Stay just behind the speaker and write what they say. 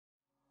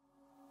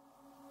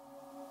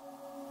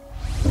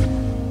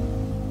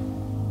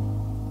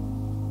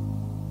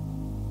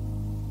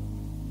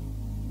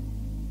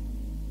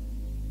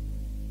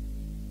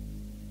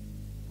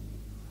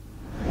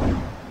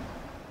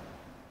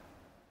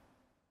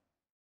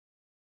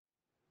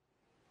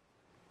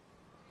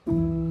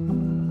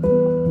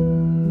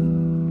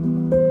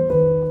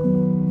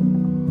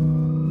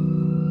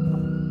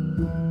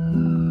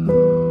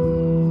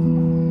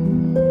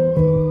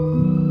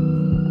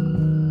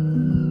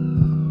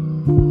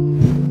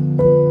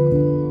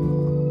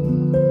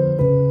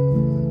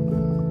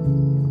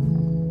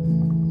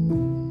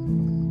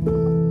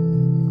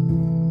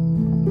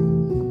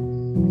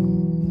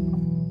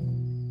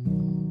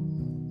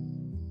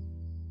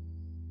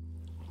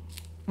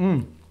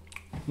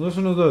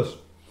Listen to this.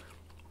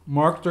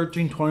 Mark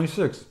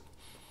 13:26.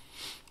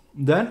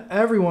 Then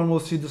everyone will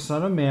see the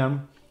Son of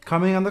Man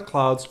coming on the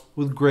clouds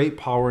with great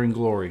power and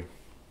glory.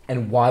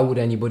 And why would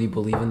anybody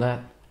believe in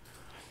that?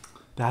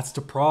 That's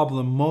the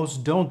problem.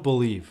 Most don't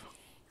believe.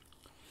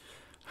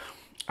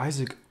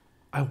 Isaac,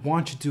 I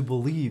want you to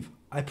believe.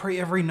 I pray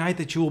every night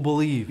that you will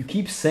believe. You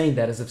keep saying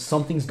that as if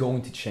something's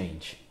going to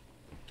change.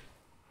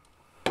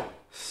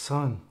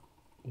 Son,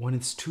 when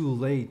it's too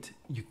late,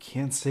 you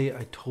can't say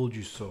I told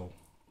you so.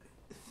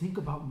 Think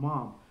about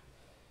Mom.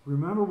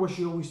 Remember what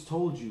she always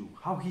told you,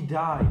 how he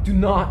died. Do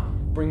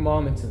not bring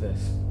Mom into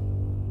this.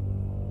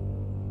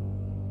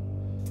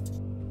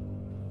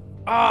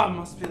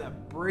 Must be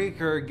that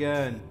breaker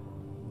again.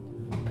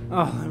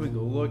 Let me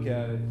go look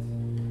at it.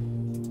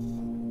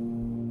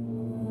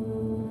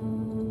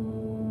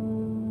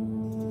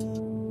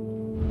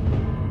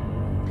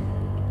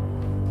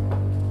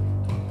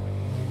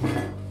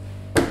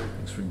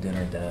 Thanks for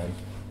dinner, Dad.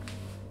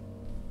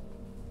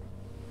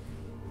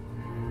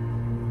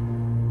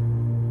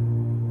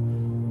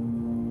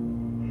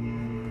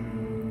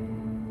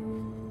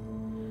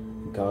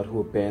 God who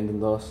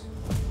abandoned us,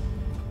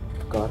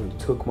 God who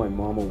took my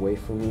mom away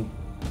from me,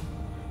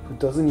 who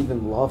doesn't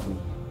even love me.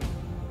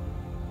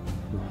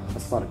 No,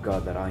 that's not a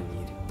God that I need.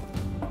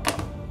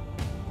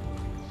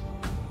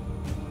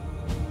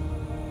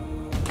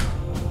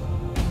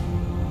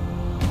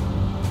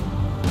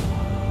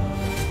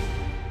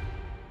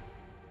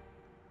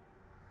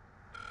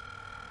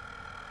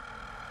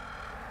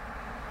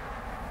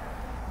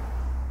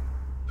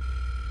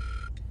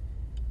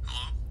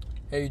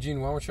 Hey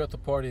Eugene, why weren't you at the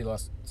party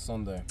last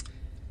Sunday?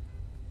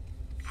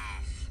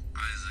 Oh,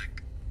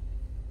 Isaac,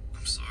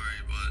 I'm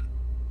sorry, but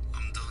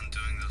I'm done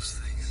doing those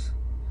things.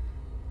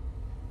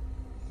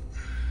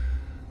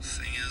 The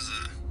thing is,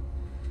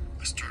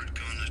 I started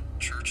going to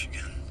church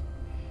again.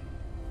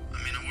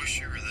 I mean, I wish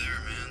you were there,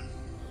 man.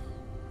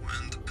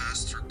 When the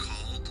pastor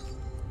called,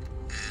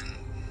 and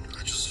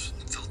I just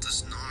felt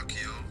this knock,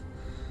 yo.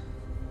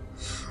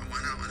 I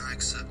went out and I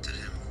accepted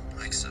him.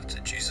 I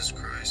accepted Jesus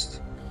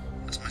Christ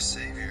as my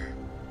Savior.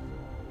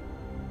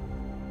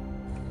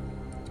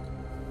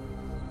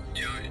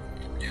 Yo,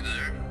 you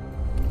there?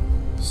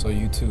 So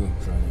you too,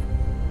 Johnny.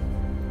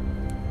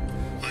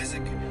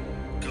 Isaac,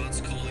 God's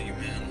calling you,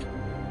 man.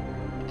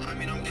 I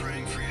mean, I'm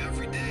praying for you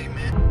every day,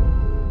 man.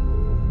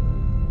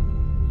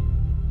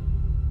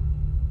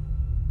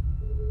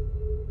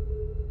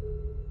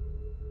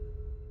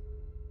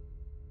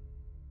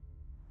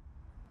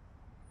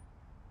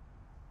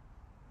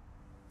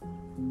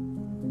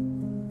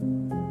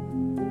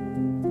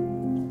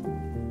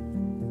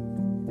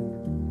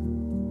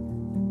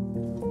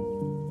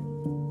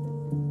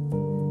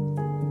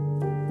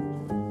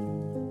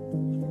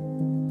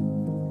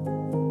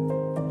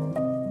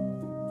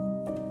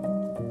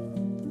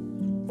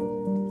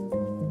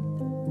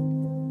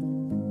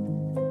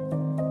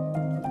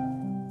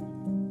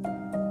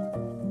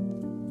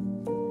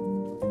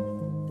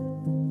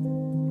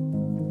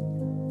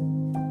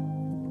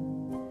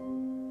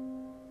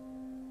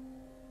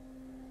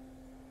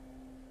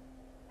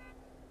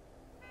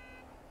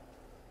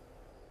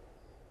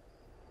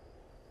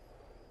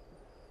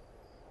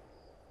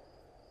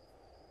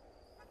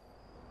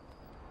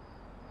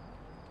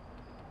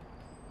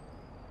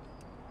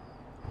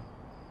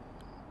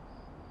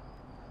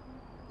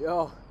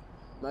 Yo,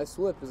 nice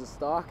whip. Is it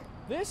stock?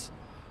 This?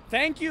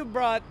 Thank you,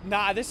 bruh.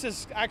 Nah, this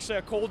is actually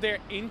a cold air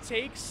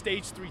intake,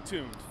 stage 3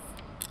 tuned.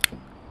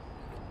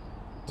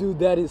 Dude,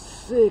 that is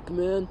sick,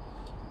 man.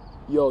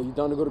 Yo, you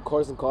down to go to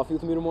Cars and Coffee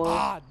with me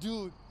tomorrow?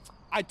 Dude,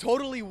 I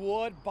totally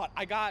would, but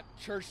I got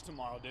church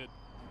tomorrow, dude.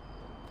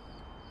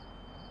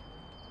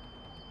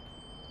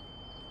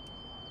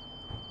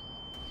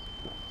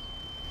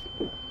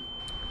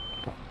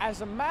 As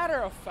a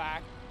matter of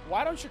fact,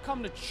 why don't you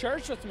come to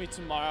church with me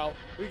tomorrow?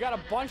 We got a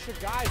bunch of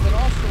guys that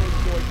also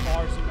enjoy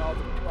cars, you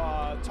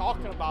know,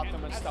 talking about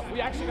them and stuff.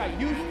 We actually got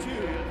youth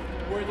too,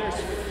 where there's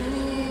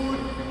food,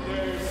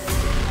 there's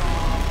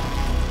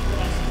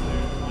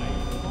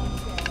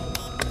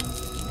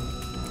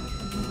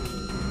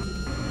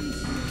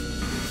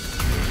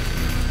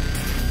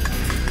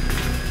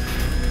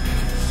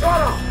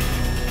Shut up!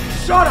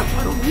 Shut up!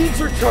 I don't need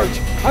your church!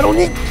 I don't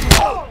need...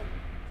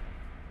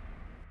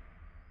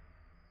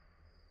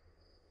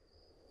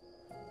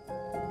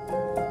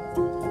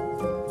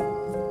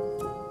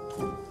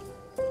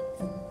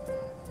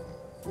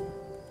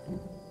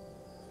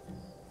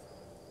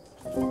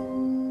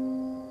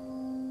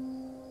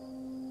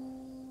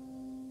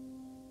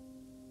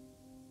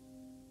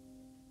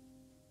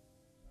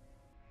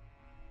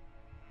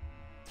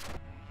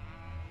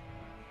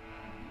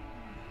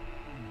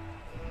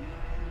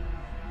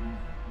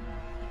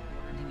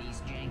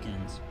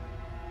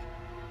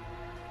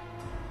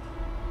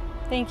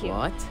 Thank you.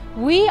 What?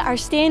 We are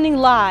standing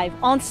live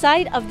on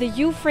site of the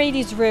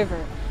Euphrates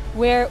River,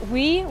 where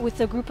we,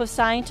 with a group of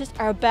scientists,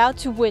 are about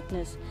to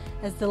witness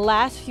as the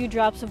last few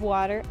drops of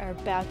water are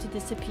about to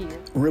disappear.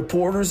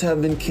 Reporters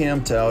have been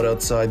camped out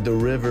outside the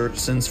river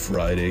since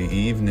Friday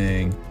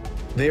evening.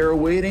 They are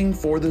waiting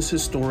for this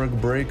historic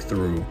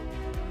breakthrough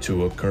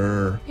to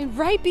occur. And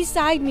right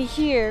beside me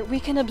here, we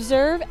can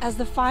observe as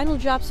the final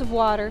drops of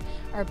water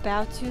are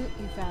about to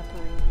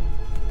evaporate.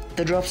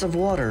 The drops of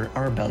water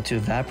are about to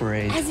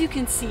evaporate. As you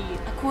can see,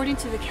 according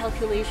to the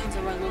calculations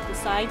of our local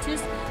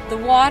scientists, the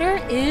water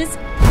is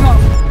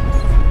gone.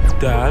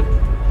 Dad?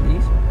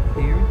 Please, do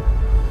you hear me?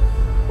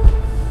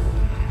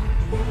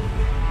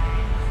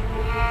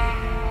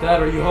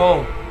 Dad, are you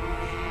home?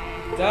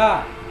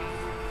 Dad!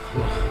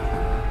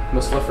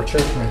 Must left for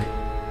church, man.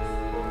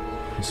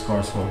 His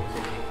car's home.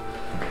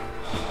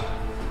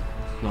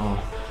 No.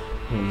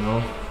 Oh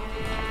no.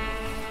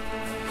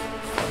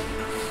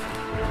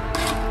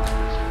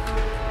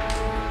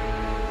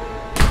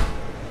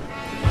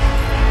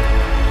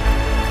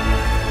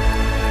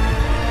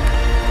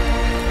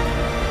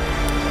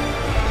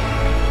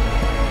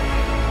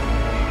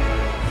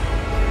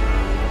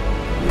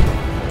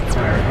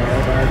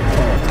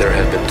 There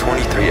have been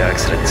 23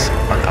 accidents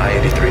on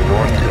I-83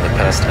 North in the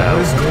past hour.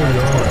 What is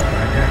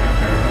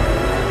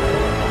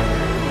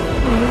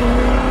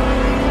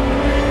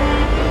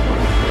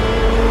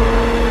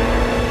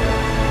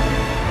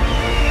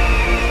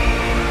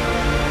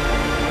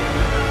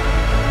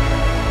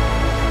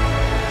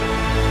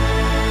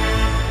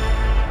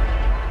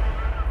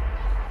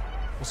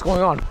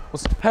going on?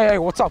 What's going on? Hey,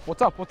 what's up?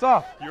 What's up? What's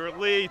up? You're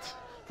late.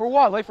 For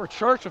what? Late for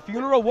church? A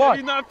funeral? What? Have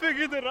you not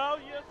figured it out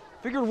yet?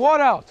 Figured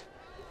what out?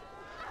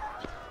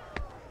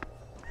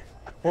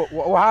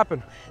 What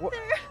happened? What?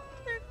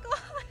 They're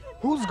gone.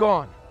 Who's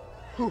gone?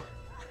 Who?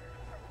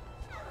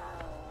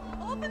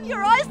 Open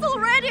your eyes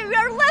already. We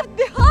are left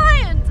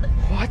behind.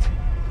 What?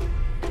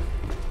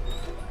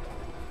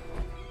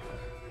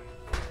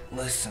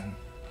 Listen.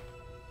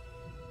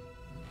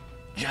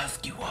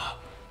 Just give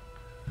up.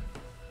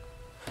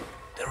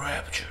 The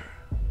rapture.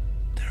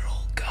 They're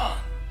all gone.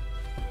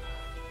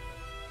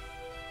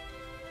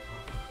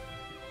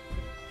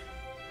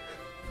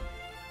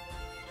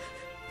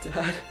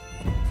 Dad.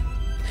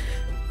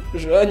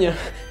 Женя.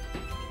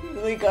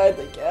 Наверняка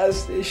это gas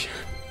station.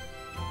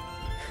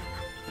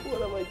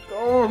 What have I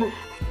done?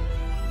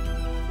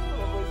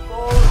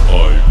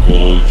 I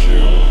called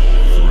you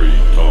 3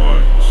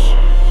 times,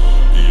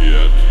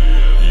 yet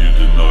you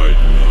denied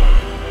me.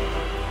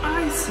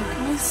 Isaac,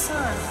 my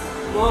son.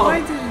 Mom. Why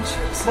didn't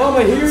you accept Mom,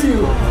 I hear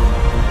you.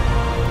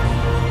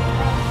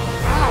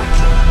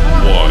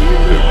 Why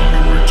have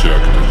you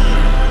rejected me?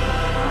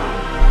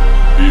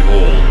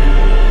 Behold,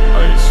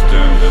 I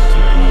stand at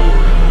the door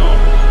and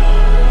knock.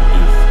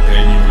 If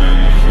any man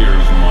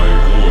hears my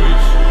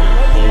voice and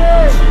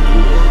opens the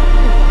door,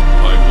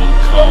 I will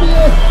come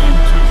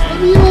into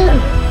him.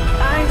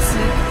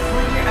 Isaac,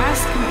 what you're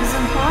asking is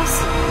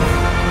impossible.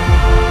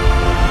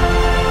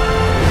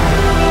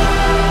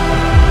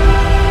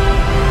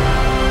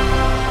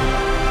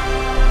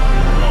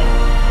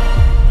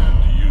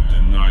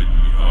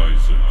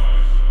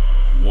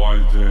 Why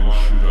then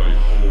should I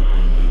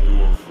open the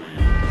door for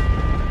you?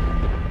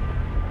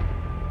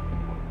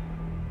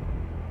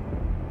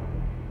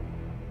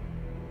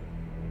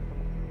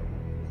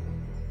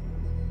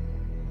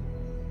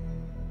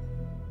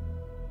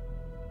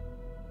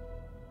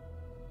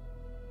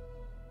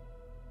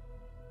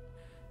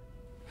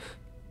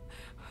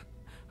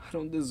 I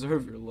don't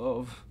deserve your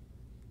love.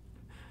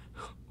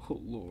 Oh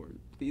Lord,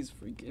 please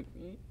forgive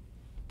me.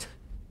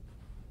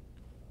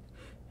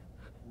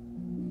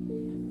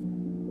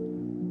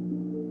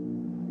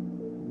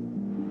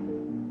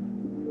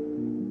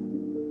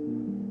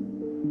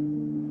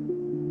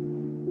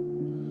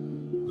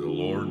 The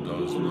Lord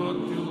does not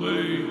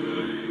delay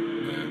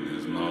and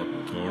is not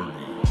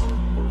tardy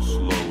or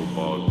slow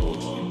about what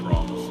he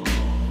promises,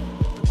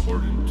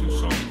 according to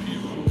some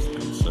people's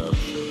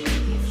conception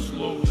of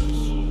slowness.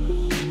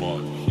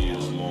 But he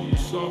is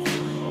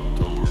long-suffering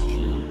towards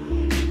you,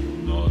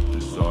 not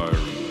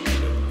desiring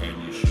that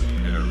any should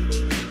perish,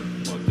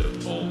 but that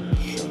all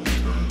should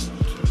turn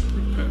to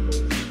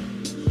repentance.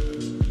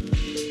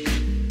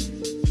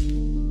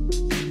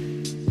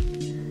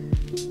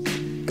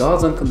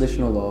 God's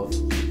unconditional love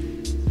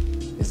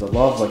is a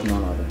love like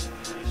none other.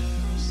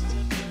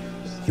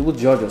 He will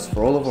judge us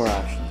for all of our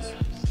actions.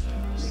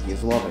 He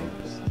is loving.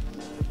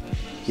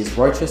 He is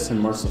righteous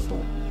and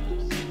merciful.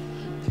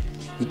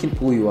 He can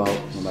pull you out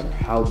no matter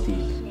how deep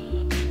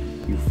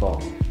you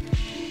fall.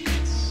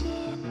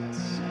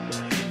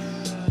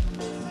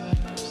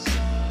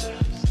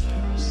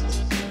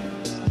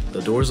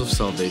 The doors of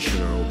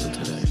salvation are open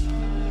today,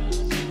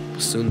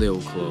 but soon they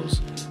will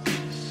close.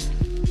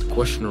 The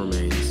question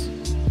remains,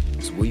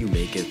 is will you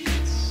make it,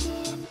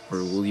 or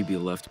will you be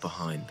left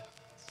behind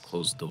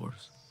closed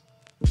doors?